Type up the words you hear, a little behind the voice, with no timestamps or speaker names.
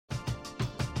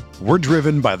We're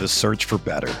driven by the search for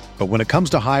better. But when it comes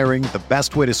to hiring, the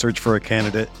best way to search for a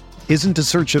candidate isn't to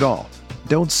search at all.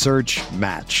 Don't search,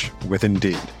 match with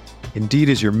Indeed. Indeed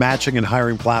is your matching and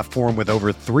hiring platform with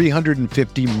over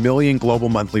 350 million global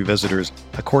monthly visitors,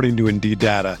 according to Indeed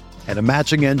data, and a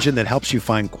matching engine that helps you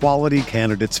find quality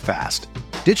candidates fast.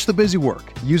 Ditch the busy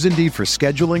work. Use Indeed for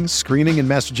scheduling, screening, and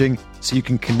messaging so you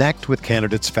can connect with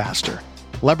candidates faster.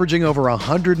 Leveraging over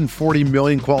 140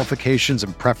 million qualifications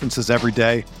and preferences every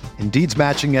day, Indeed's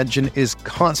matching engine is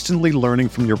constantly learning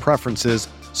from your preferences,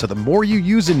 so the more you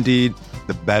use Indeed,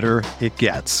 the better it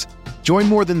gets. Join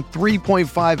more than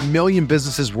 3.5 million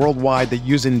businesses worldwide that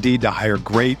use Indeed to hire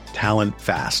great talent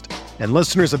fast. And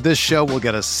listeners of this show will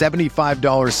get a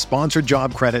 $75 sponsored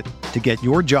job credit to get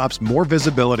your jobs more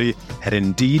visibility at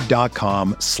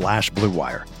Indeed.com/Blue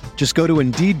Wire. Just go to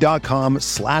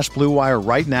Indeed.com/Blue Wire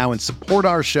right now and support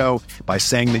our show by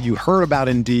saying that you heard about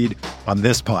Indeed on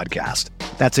this podcast.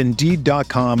 That's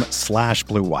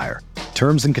Indeed.com/Blue Wire.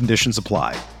 Terms and conditions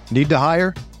apply. Need to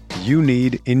hire? You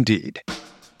need Indeed.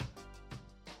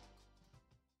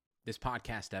 This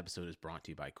podcast episode is brought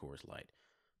to you by Coors Light.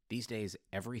 These days,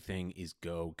 everything is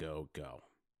go, go, go.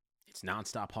 It's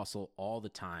nonstop hustle all the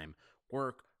time.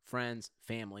 Work, friends,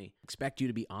 family, expect you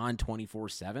to be on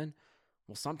 24/7.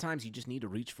 Well, sometimes you just need to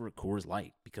reach for a Coors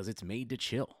Light because it's made to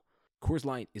chill. Coors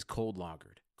Light is cold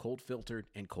lagered, cold filtered,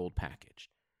 and cold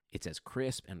packaged. It's as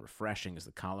crisp and refreshing as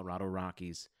the Colorado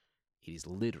Rockies. It is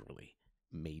literally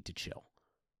made to chill.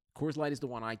 Coors Light is the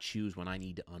one I choose when I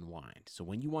need to unwind. So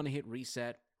when you want to hit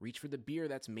reset, reach for the beer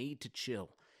that's made to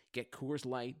chill. Get Coors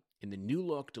Light in the new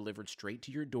look delivered straight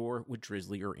to your door with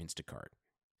Drizzly or Instacart.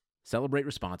 Celebrate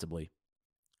responsibly.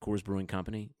 Coors Brewing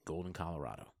Company, Golden,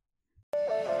 Colorado.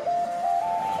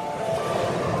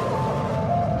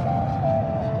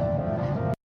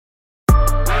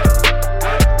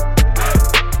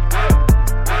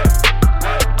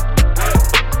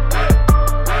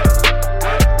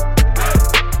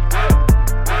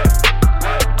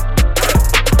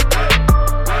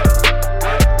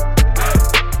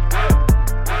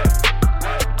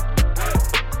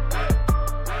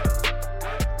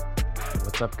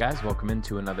 What's up, guys? Welcome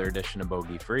into another edition of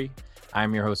Bogey Free.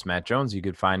 I'm your host, Matt Jones. You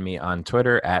could find me on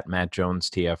Twitter at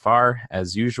MattJonesTFR,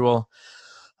 as usual.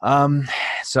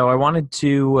 So I wanted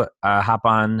to hop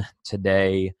on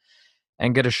today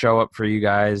and get a show up for you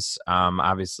guys.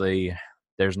 Obviously,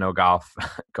 there's no golf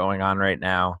going on right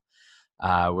now.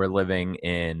 We're living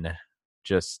in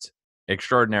just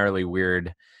extraordinarily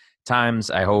weird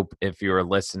times. I hope if you're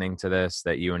listening to this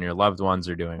that you and your loved ones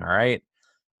are doing all right.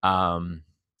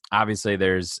 Obviously,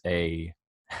 there's a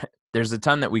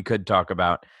ton that we could talk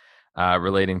about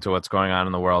relating to what's going on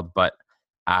in the world, but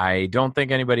I don't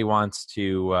think anybody wants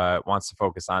to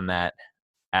focus on that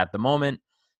at the moment.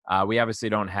 We obviously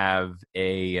don't have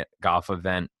a golf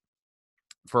event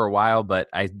for a while, but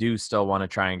I do still want to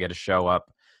try and get a show up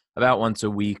about once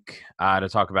a week to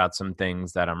talk about some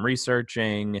things that I'm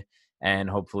researching and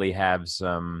hopefully have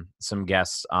some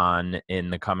guests on in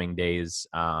the coming days.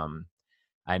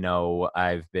 I know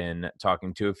I've been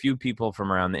talking to a few people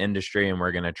from around the industry, and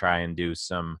we're going to try and do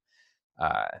some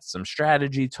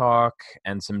strategy talk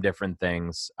and some different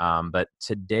things. But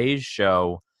today's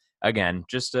show, again,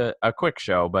 just a quick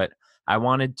show, but I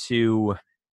wanted to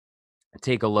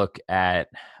take a look at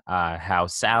how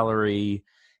salary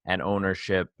and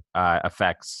ownership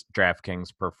affects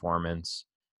DraftKings performance.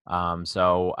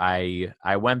 So I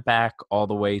went back all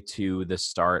the way to the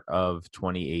start of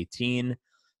 2018.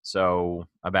 So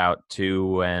about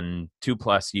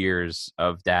 2+ years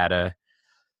of data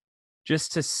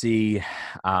just to see,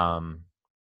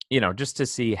 just to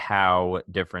see how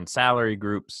different salary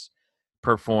groups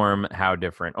perform, how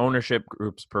different ownership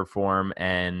groups perform,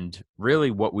 and really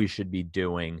what we should be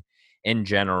doing in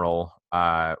general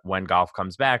when golf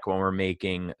comes back, when we're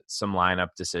making some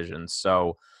lineup decisions.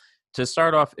 So to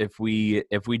start off, if we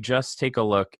just take a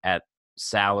look at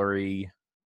salary,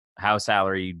 how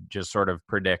salary just sort of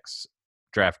predicts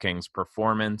DraftKings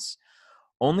performance,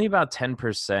 only about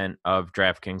 10% of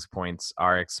DraftKings points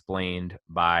are explained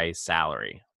by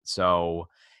salary. So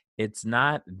it's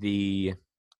not the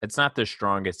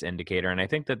strongest indicator. And I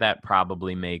think that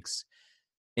probably makes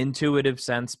intuitive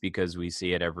sense because we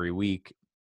see it every week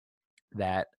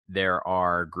that there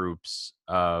are groups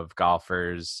of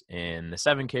golfers in the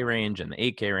 7K range and the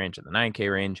 8K range and the 9K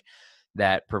range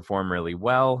that perform really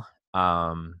well.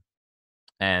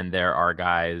 And there are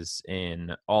guys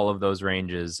in all of those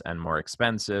ranges and more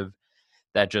expensive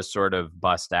that just sort of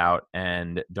bust out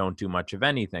and don't do much of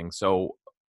anything. So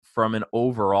from an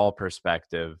overall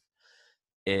perspective,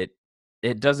 it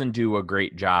doesn't do a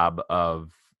great job of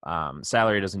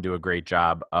Salary doesn't do a great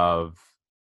job of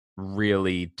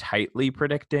really tightly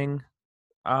predicting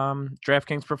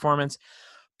DraftKings performance.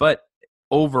 But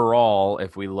overall,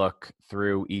 if we look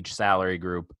through each salary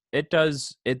group, it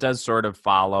does sort of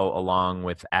follow along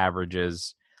with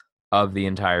averages of the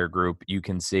entire group. You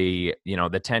can see, the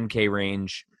 10K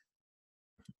range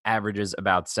averages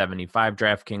about 75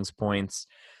 DraftKings points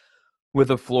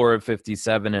with a floor of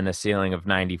 57 and a ceiling of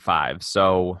 95.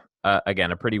 So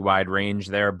again, a pretty wide range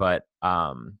there, but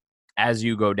as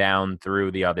you go down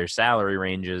through the other salary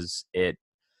ranges, the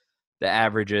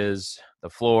averages, the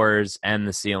floors, and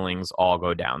the ceilings all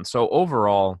go down. So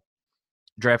overall,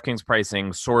 DraftKings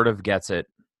pricing sort of gets it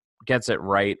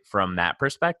right from that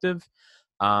perspective.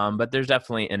 But there's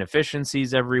definitely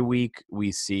inefficiencies every week.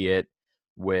 We see it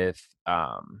with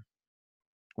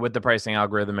the pricing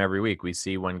algorithm every week. We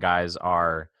see when guys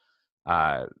are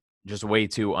just way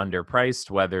too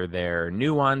underpriced, whether they're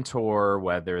new on tour,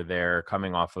 whether they're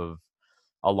coming off of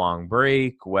a long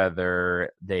break,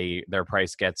 whether their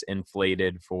price gets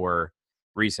inflated for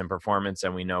recent performance,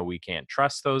 and we know we can't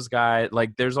trust those guys.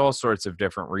 Like, there's all sorts of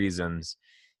different reasons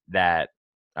that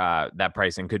that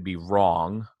pricing could be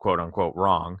wrong, quote unquote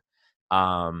wrong,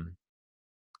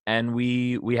 and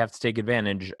we have to take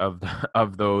advantage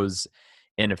of those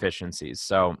inefficiencies.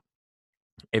 So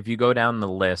if you go down the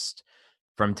list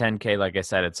from 10K, like I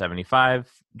said, at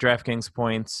 75 DraftKings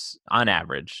points on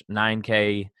average,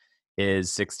 9K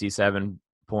is 67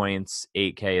 points,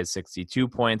 8K is 62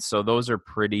 points. So those are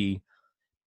pretty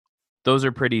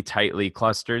tightly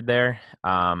clustered there.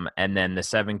 And then the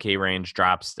 7K range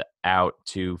drops out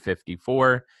to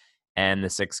 54, and the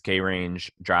 6K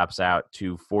range drops out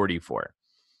to 44.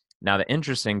 Now, the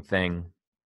interesting thing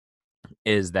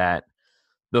is that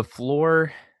the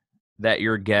floor that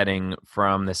you're getting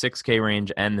from the 6K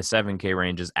range and the 7K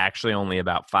range is actually only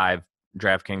about 5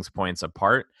 DraftKings points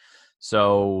apart.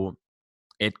 So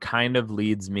it kind of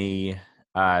leads me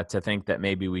to think that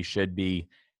maybe we should be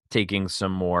taking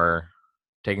some more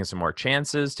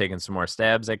chances, taking some more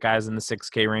stabs at guys in the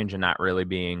 6K range, and not really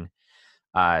being,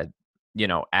 as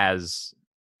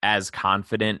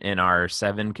confident in our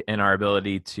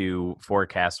ability to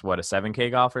forecast what a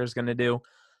 7K golfer is going to do.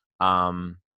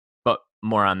 But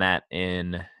more on that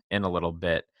in a little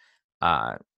bit.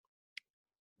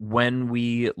 When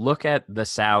we look at the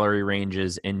salary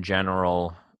ranges in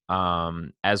general,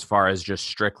 as far as just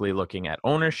strictly looking at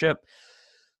ownership,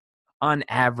 on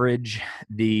average,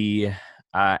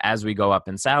 as we go up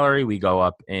in salary, we go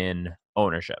up in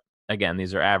ownership. Again,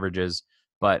 these are averages,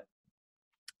 but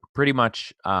pretty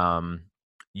much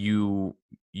you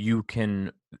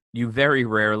very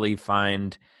rarely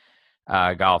find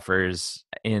golfers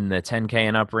in the 10K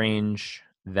and up range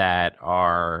that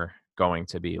are going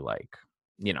to be like,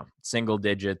 single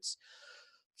digits,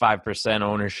 5%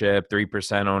 ownership,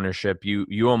 3% ownership.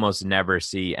 You almost never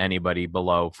see anybody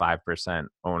below 5%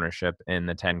 ownership in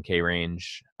the 10K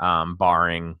range,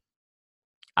 barring,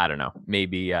 I don't know,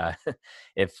 maybe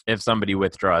if somebody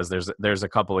withdraws. There's a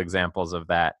couple examples of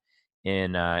that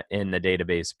in the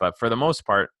database, but for the most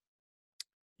part,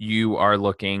 you are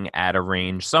looking at a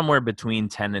range somewhere between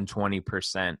 10 and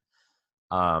 20%,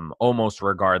 almost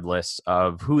regardless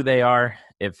of who they are.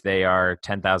 If they are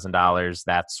 $10,000,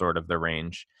 that's sort of the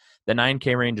range. The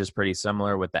 9K range is pretty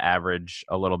similar, with the average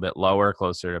a little bit lower,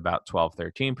 closer to about 12,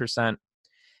 13%.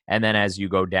 And then as you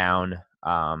go down,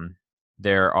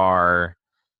 there's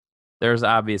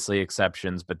obviously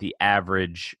exceptions, but the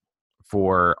average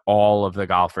for all of the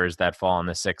golfers that fall in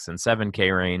the 6 and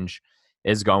 7K range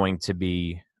is going to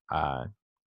be,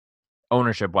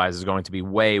 ownership wise, is going to be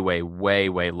way, way, way,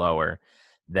 way lower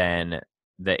than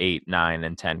the 8, 9,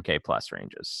 and 10K plus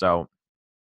ranges. So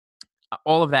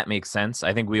all of that makes sense.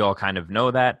 I think we all kind of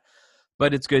know that,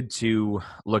 but it's good to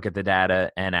look at the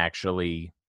data and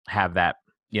actually have that,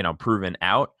 proven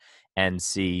out, and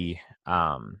see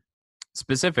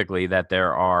specifically that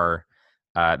there are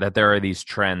these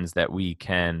trends that we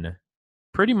can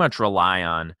pretty much rely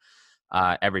on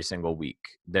every single week.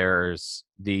 There's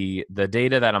the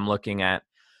data that I'm looking at.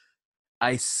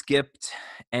 I skipped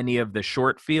any of the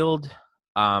short field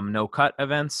no cut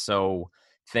events, so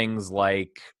things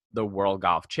like the World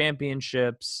Golf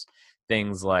Championships,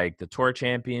 things like the Tour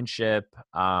Championship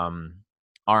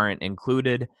aren't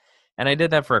included. And I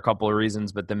did that for a couple of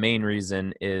reasons, but the main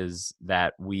reason is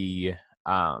that we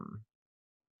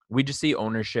just see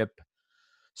ownership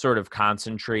sort of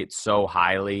concentrate so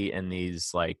highly in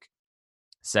these like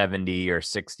 70 or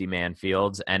 60 man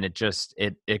fields, and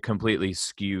it completely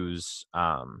skews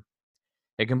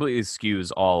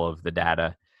all of the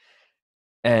data,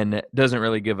 and doesn't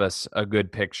really give us a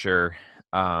good picture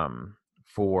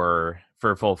for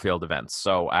for full field events.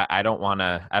 So I don't want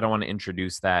to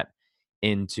introduce that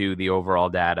into the overall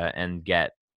data and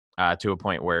get to a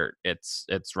point where it's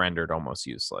rendered almost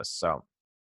useless. So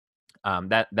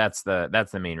that's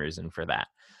the main reason for that.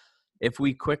 If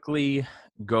we quickly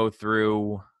go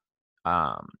through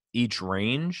each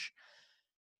range,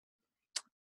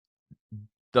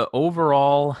 the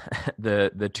overall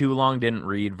the too long didn't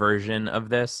read version of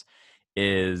this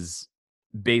is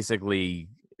basically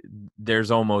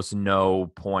there's almost no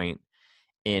point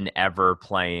in ever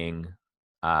playing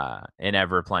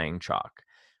chalk.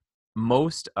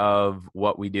 Most of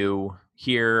what we do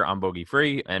here on Bogey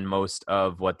Free and most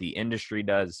of what the industry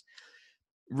does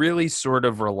really sort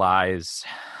of relies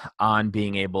on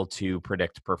being able to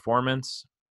predict performance.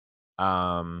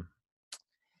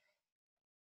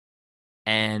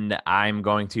 And I'm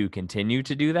going to continue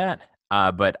to do that.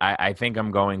 But I think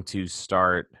I'm going to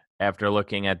start, after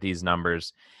looking at these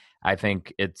numbers, I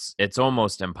think it's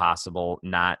almost impossible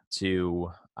not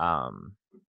to, I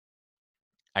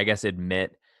guess,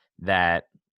 admit that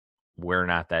we're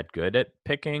not that good at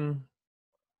picking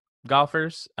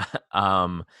golfers.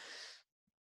 Because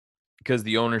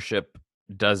the ownership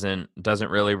doesn't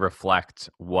really reflect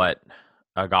what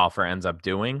a golfer ends up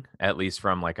doing, at least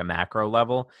from like a macro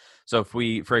level. So if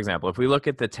we, for example, if we look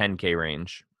at the 10K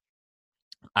range,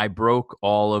 I broke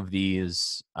all of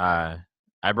these, I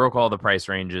broke all the price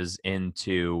ranges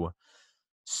into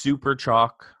super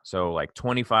chalk, so like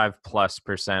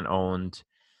 25+% owned.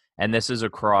 And this is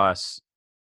across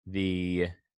the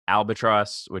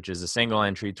Albatross, which is a single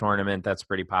entry tournament that's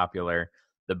pretty popular,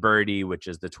 the Birdie, which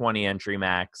is the 20 entry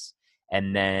max,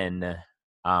 and then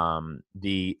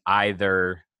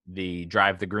either the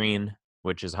Drive the Green,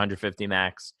 which is 150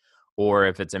 max, or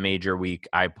if it's a major week,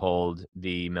 I pulled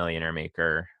the Millionaire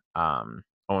Maker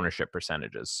ownership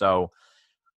percentages. So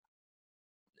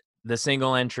the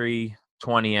single entry,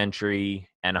 20 entry,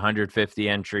 and 150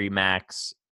 entry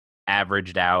max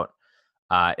averaged out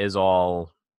is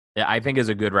all, I think, is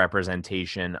a good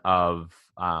representation of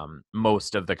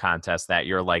most of the contests that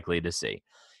you're likely to see.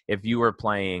 If you were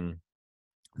playing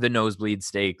the Nosebleed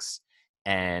Stakes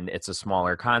and it's a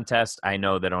smaller contest, I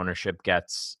know that ownership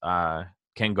gets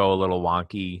can go a little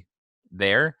wonky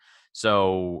there.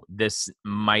 So this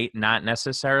might not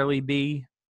necessarily be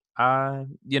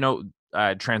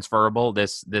transferable.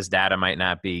 This data might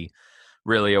not be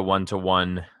really a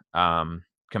one-to-one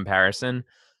comparison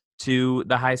to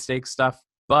the high stakes stuff,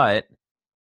 but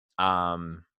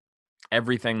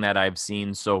everything that I've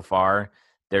seen so far,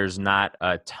 there's not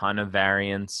a ton of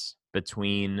variance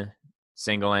between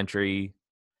single entry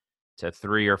to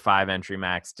 3 or 5 entry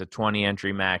max to 20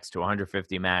 entry max to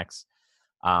 150 max.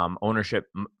 Ownership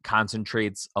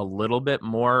concentrates a little bit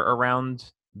more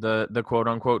around the quote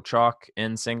unquote chalk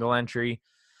in single entry.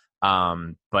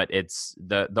 But it's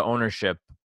the ownership,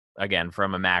 again,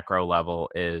 from a macro level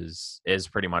is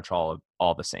pretty much all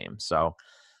the same. So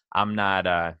I'm not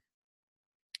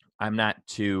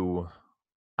too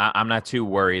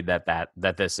worried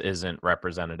that this isn't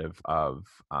representative of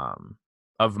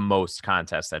most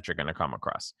contests that you're going to come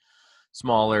across.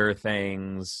 Smaller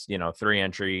things, 3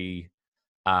 entry,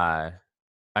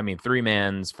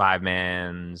 3-mans,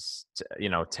 5-mans,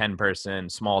 10-person,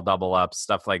 small double ups,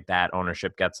 stuff like that.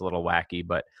 Ownership gets a little wacky,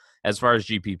 but as far as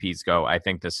GPPs go, I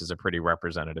think this is a pretty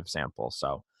representative sample.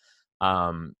 So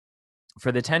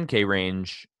for the 10K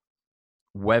range,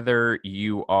 whether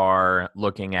you are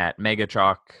looking at Mega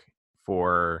Chalk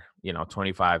for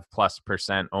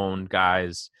 25+% owned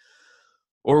guys,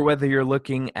 or whether you're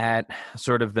looking at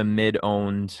sort of the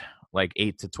mid-owned, like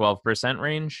 8 to 12%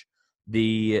 range,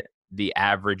 the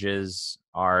averages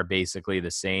are basically the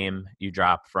same. You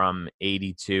drop from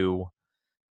 82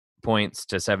 points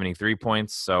to 73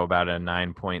 points, so about a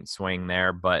 9-point swing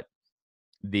there, but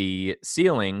the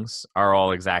ceilings are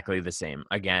all exactly the same.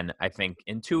 Again, I think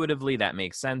intuitively that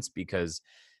makes sense because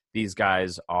these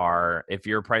guys are, if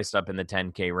you're priced up in the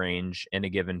 10K range in a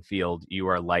given field, you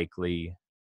likely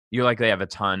have a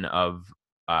ton of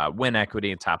win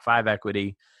equity, top 5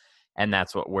 equity, and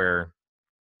that's what we're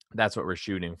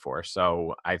shooting for.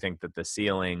 So I think that the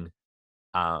ceiling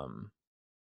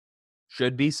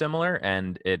should be similar,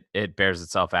 and it bears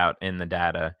itself out in the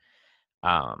data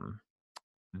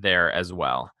there as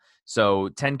well. So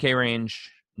 10K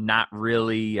range, not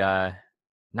really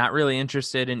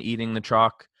interested in eating the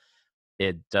chalk.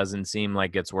 It doesn't seem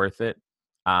like it's worth it.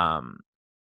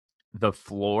 The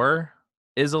floor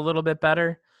is a little bit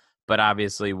better, but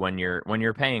obviously when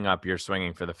you're paying up, you're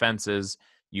swinging for the fences.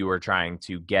 You are trying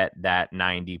to get that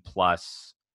 90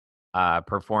 plus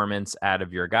performance out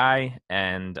of your guy,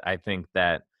 and I think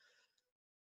that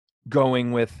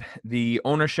going with the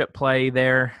ownership play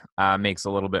there makes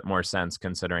a little bit more sense,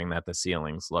 considering that the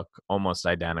ceilings look almost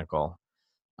identical.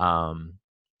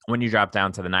 When you drop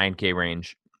down to the 9K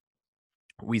range,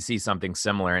 we see something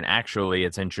similar. And actually,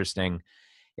 it's interesting.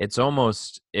 It's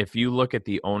almost, if you look at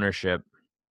the ownership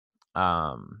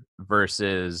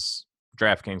versus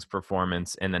DraftKings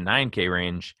performance in the 9K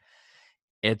range,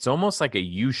 it's almost like a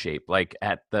U shape. Like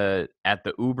at the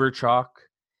Uber chalk,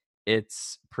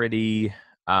 it's pretty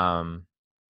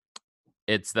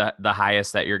it's the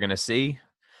highest that you're going to see,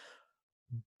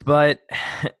 but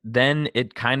then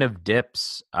it kind of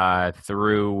dips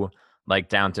through like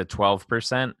down to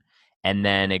 12%, and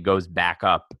then it goes back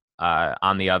up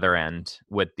on the other end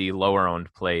with the lower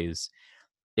owned plays,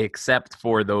 except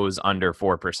for those under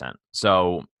 4%.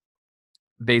 So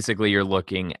basically you're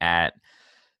looking at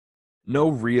no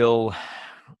real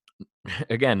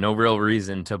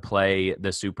reason to play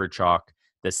the super chalk.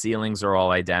 The ceilings are all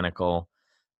identical.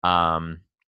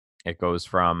 It goes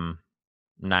from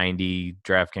 90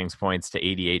 DraftKings points to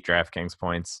 88 DraftKings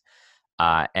points.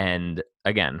 And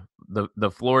again, the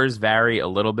floors vary a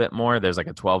little bit more. There's like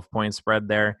a 12-point spread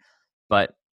there,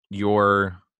 but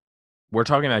we're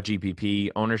talking about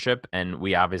GPP ownership, and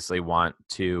we obviously want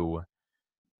to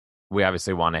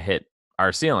hit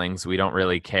our ceilings. We don't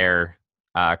really care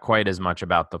quite as much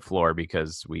about the floor,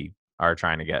 because we are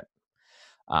trying to get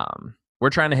we're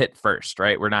trying to hit first,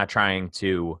 right? We're not trying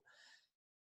to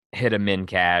hit a min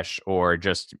cash or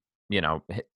just,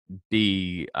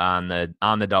 be on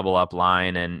the double up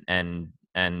line and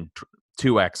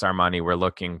 2x our money. We're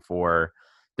looking for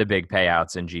the big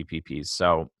payouts in GPPs.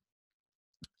 So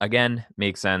again,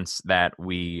 makes sense that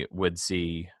we would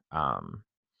see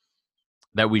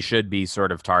that we should be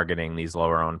sort of targeting these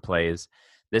lower owned plays.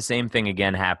 The same thing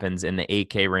again happens in the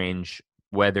 8K range,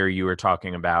 whether you were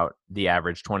talking about the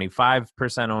average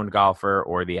 25% owned golfer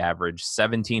or the average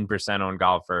 17% owned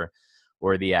golfer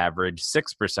or the average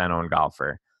 6% owned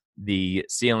golfer. The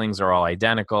ceilings are all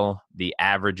identical. The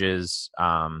averages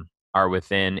are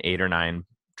within 8 or 9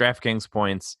 DraftKings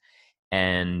points.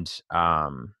 And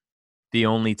the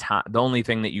only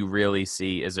thing that you really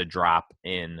see is a drop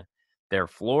in their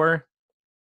floor,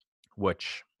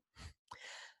 which,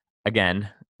 again,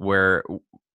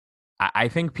 I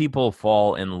think people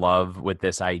fall in love with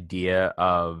this idea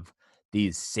of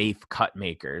these safe cut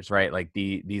makers, right? Like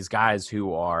these guys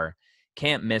who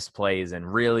can't miss plays,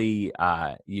 and really,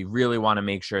 you really want to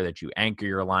make sure that you anchor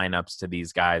your lineups to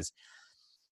these guys.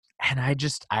 And I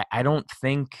don't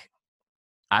think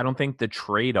the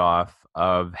trade-off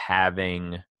of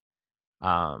having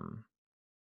a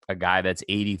guy that's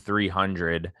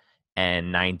 8,300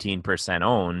 and 19%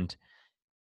 owned,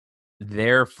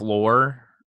 their floor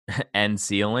and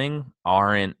ceiling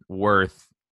aren't worth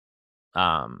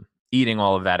eating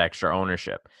all of that extra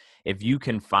ownership. If you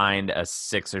can find a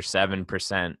 6 or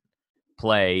 7%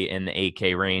 play in the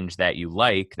 8K range that you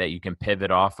like, that you can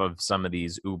pivot off of some of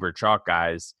these Uber chalk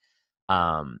guys,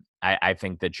 I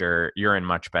think that you're in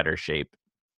much better shape.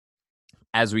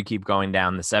 As we keep going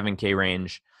down the 7K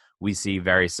range, we see a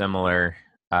very similar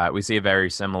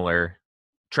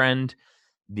trend.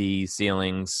 The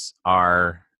ceilings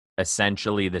are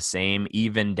essentially the same,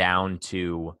 even down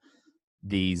to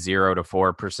the 0 to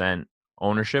 4%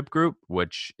 ownership group,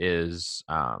 which is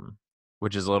a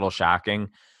little shocking.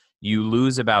 You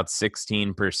lose about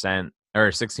 16%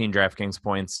 or 16 DraftKings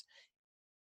points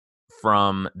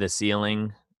from the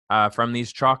ceiling from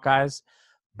these chalk guys,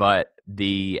 but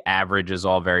the average is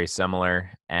all very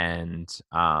similar. And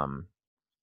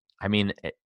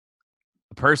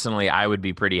personally, I would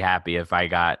be pretty happy if I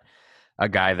got a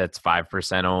guy that's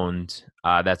 5% owned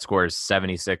that scores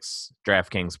 76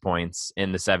 DraftKings points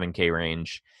in the 7K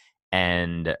range,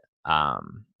 and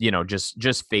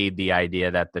just fade the idea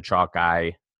that the chalk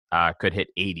guy could hit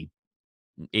 80,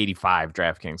 85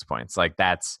 DraftKings points. Like,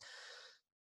 that's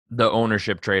the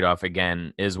ownership trade-off,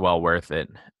 again, is well worth it.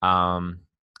 And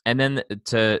then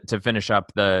to finish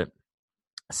up the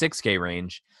 6K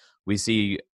range, we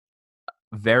see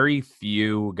very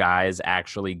few guys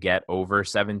actually get over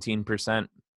 17%.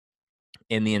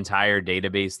 In the entire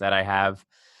database that I have,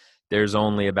 there's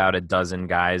only about a dozen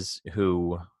guys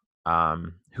who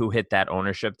hit that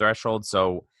ownership threshold.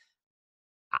 So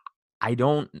I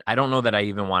don't know that I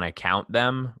even want to count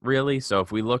them, really. So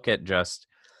if we look at just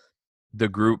the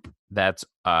group that's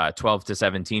 12 to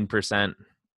 17%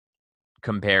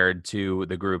 compared to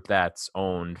the group that's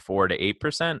owned 4 to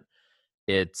 8%,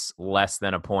 it's less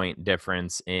than a point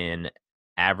difference in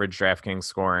average DraftKings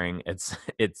scoring.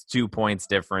 It's 2 points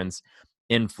difference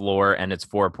in floor, and it's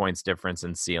 4 points difference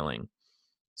in ceiling.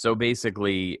 So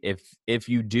basically, if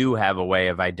you do have a way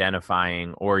of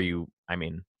identifying,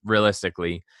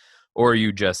 realistically, or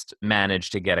you just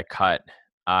manage to get a cut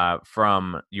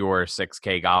from your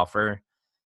 6K golfer,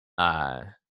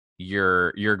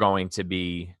 you're going to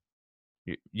be,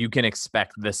 you can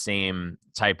expect the same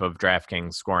type of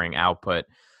DraftKings scoring output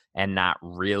and not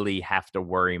really have to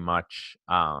worry much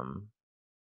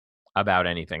about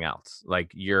anything else.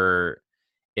 Like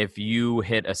if you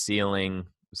hit a ceiling,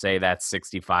 say that's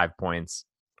 65 points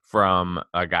from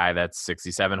a guy that's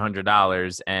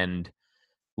 $6,700 and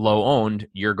low owned,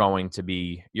 you're going to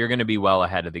be well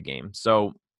ahead of the game.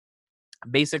 So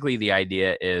basically the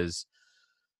idea is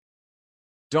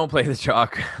don't play the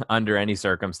chalk under any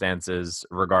circumstances,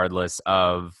 regardless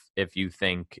of if you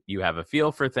think you have a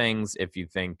feel for things, if you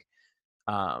think,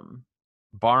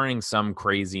 barring some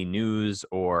crazy news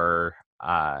or,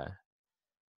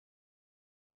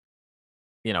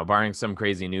 barring some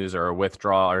crazy news or a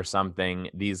withdrawal or something,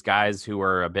 these guys who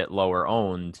are a bit lower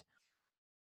owned,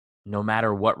 no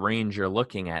matter what range you're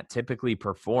looking at, typically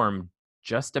perform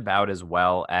just about as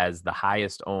well as the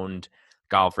highest owned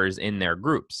golfers in their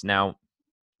groups. Now,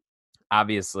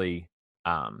 obviously,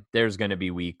 there's going to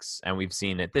be weeks, and we've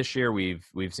seen it this year. We've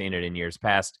seen it in years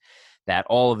past, that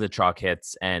all of the chalk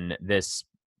hits and this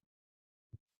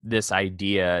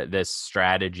idea, this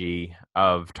strategy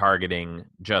of targeting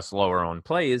just lower owned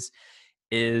plays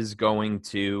is going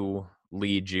to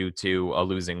lead you to a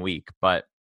losing week. But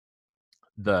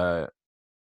the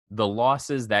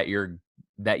losses that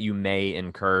you may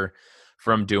incur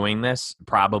from doing this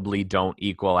probably don't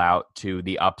equal out to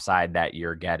the upside that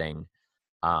you're getting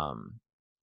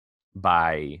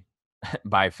by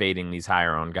fading these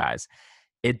higher owned guys.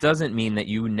 It doesn't mean that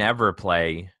you never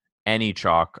play any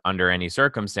chalk under any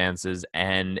circumstances,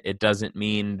 and it doesn't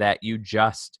mean that you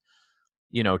just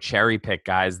cherry pick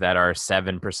guys that are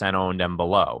 7% owned and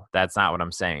below. That's not what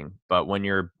I'm saying. But when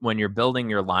you're building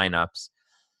your lineups,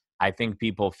 I think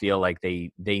people feel like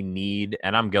they need,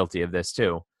 and I'm guilty of this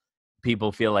too,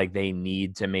 people feel like they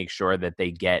need to make sure that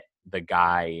they get the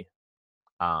guy,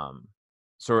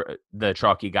 the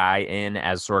chalky guy in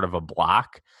as sort of a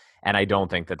block. And I don't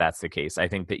think that that's the case. I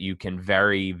think that you can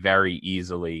very, very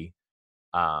easily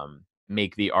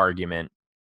make the argument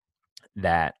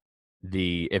that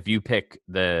if you pick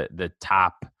the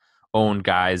top owned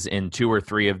guys in 2 or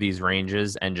 3 of these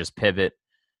ranges and just pivot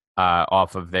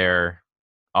off of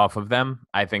them,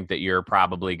 I think that you're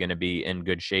probably going to be in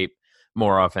good shape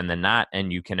more often than not.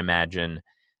 And you can imagine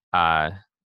that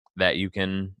you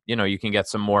can get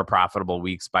some more profitable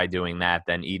weeks by doing that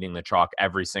than eating the chalk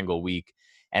every single week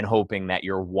and hoping that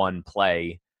your one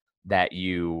play that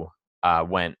you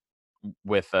went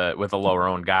with a lower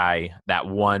owned guy, that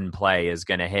one play is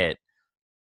going to hit.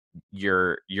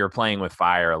 You're playing with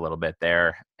fire a little bit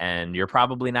there, and you're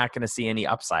probably not going to see any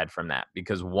upside from that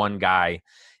because one guy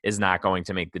is not going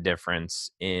to make the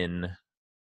difference in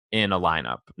a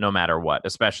lineup, no matter what,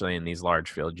 especially in these large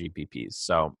field GPPs.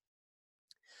 So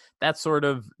that's what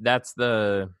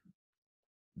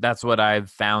I've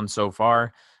found so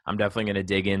far. I'm definitely going to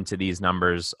dig into these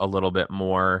numbers a little bit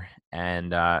more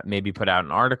and maybe put out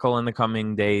an article in the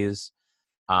coming days.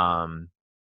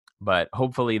 But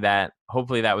hopefully that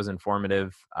was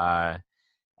informative.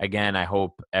 Again, I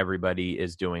hope everybody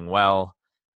is doing well.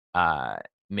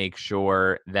 Make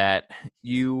sure that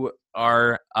you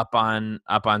are up on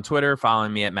Twitter,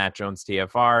 following me at Matt Jones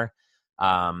TFR.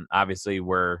 Obviously,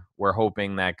 we're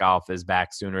hoping that golf is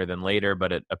back sooner than later,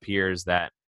 but it appears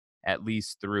that at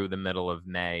least through the middle of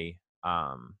May,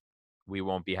 we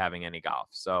won't be having any golf.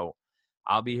 So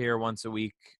I'll be here once a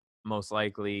week, most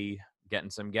likely getting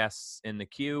some guests in the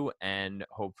queue, and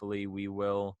hopefully we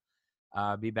will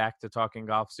be back to talking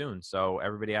golf soon. So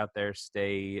everybody out there,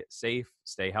 stay safe,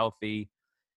 stay healthy,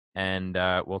 and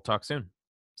we'll talk soon.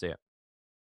 See ya.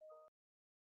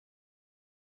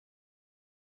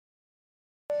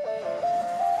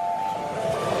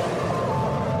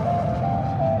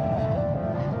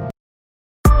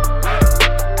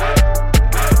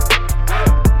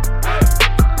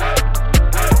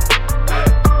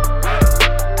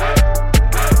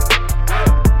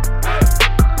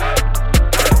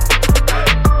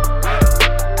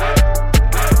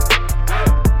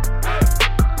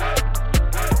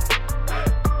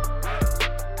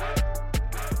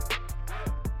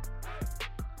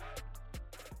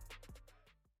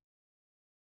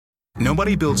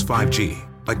 Nobody builds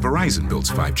 5G like Verizon builds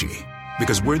 5G,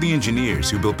 because we're the engineers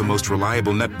who built the most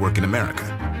reliable network in America.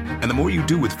 And the more you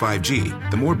do with 5G,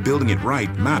 the more building it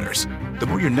right matters. The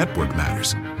more your network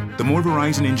matters. The more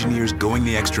Verizon engineers going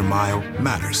the extra mile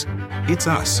matters. It's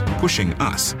us pushing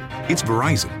us. It's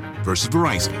Verizon versus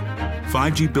Verizon.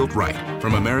 5G built right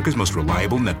from America's most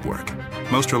reliable network.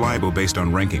 Most reliable based on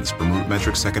rankings from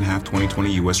RootMetrics second half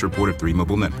 2020 U.S. report of 3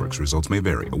 mobile networks. Results may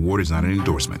vary. Award is not an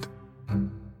endorsement.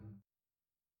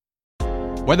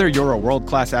 Whether you're a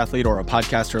world-class athlete or a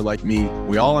podcaster like me,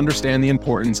 we all understand the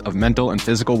importance of mental and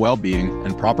physical well-being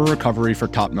and proper recovery for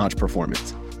top-notch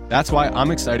performance. That's why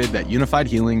I'm excited that Unified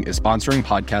Healing is sponsoring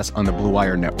podcasts on the Blue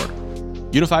Wire Network.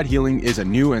 Unified Healing is a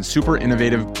new and super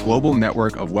innovative global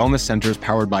network of wellness centers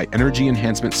powered by Energy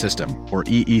Enhancement System, or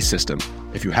EE System.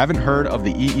 If you haven't heard of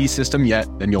the EE System yet,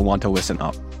 then you'll want to listen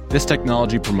up. This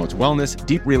technology promotes wellness,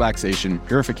 deep relaxation,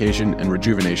 purification, and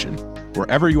rejuvenation.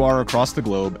 Wherever you are across the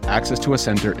globe, access to a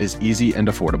center is easy and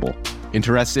affordable.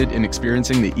 Interested in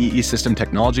experiencing the EE System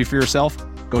technology for yourself?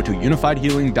 Go to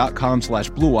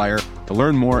unifiedhealing.com/bluewire to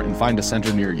learn more and find a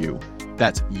center near you.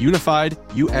 That's unified,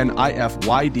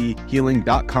 UNIFYD,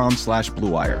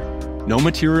 healing.com/bluewire. No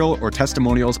material or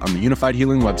testimonials on the Unified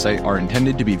Healing website are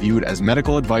intended to be viewed as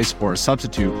medical advice or a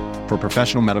substitute for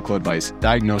professional medical advice,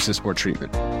 diagnosis, or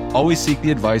treatment. Always seek the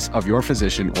advice of your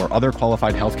physician or other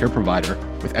qualified healthcare provider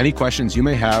with any questions you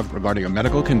may have regarding a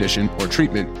medical condition or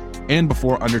treatment and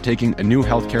before undertaking a new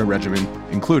healthcare regimen,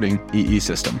 including EE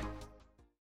System.